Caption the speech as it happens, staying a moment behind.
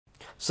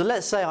So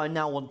let's say I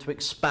now want to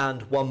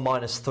expand 1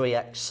 minus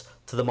 3x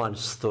to the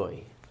minus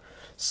 3.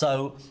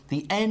 So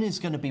the n is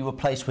going to be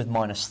replaced with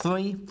minus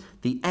 3.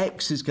 The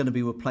x is going to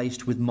be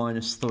replaced with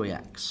minus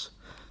 3x.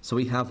 So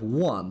we have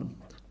 1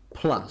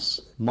 plus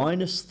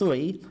minus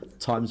 3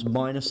 times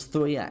minus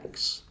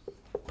 3x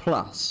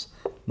plus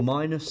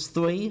minus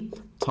 3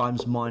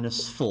 times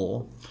minus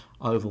 4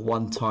 over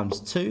 1 times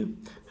 2,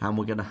 and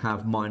we're going to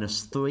have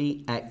minus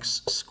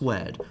 3x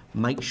squared.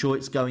 Make sure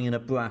it's going in a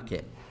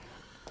bracket.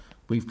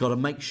 We've got to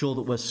make sure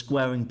that we're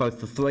squaring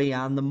both the 3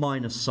 and the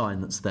minus sign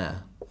that's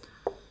there.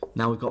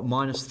 Now we've got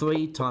minus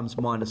 3 times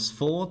minus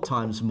 4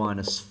 times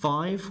minus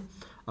 5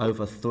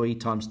 over 3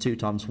 times 2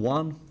 times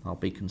 1. I'll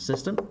be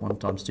consistent. 1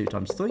 times 2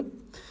 times 3.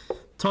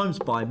 Times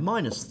by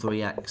minus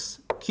 3x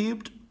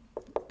cubed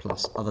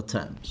plus other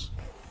terms.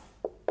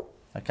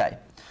 Okay,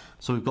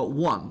 so we've got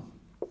 1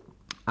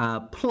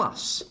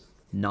 plus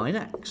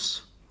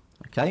 9x.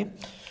 Okay,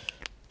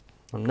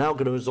 I'm now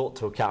going to resort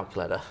to a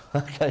calculator.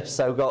 Okay,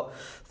 so we've got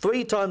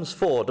 3 times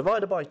 4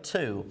 divided by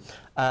 2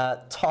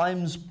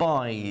 times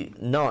by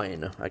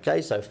 9.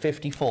 Okay, so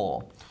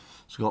 54.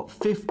 So we've got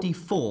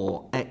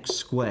 54x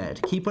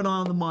squared. Keep an eye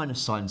on the minus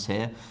signs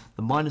here.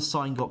 The minus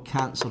sign got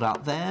cancelled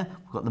out there.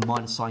 We've got the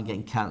minus sign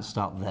getting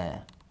cancelled out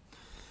there.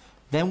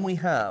 Then we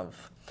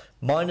have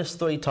minus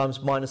 3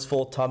 times minus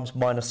 4 times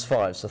minus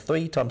 5. So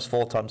 3 times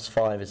 4 times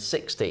 5 is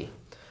 60.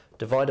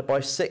 Divided by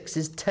 6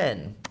 is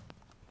 10.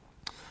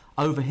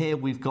 Over here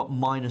we've got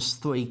minus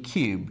 3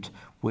 cubed,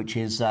 which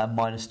is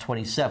minus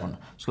 27.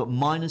 So we've got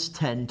minus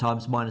 10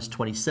 times minus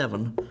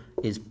 27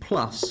 is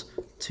plus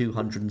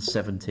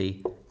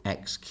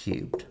 270x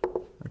cubed.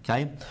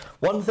 Okay.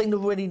 One thing to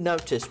really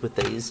notice with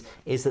these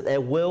is that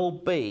there will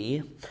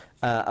be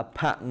a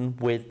pattern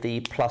with the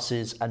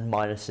pluses and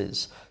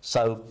minuses.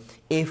 So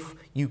if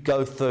you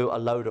go through a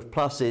load of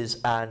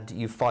pluses and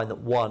you find that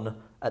 1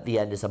 at the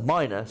end is a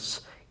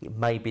minus, it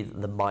may be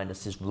that the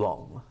minus is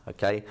wrong.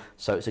 Okay.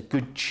 So it's a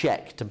good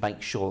check to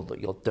make sure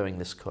that you're doing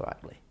this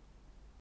correctly.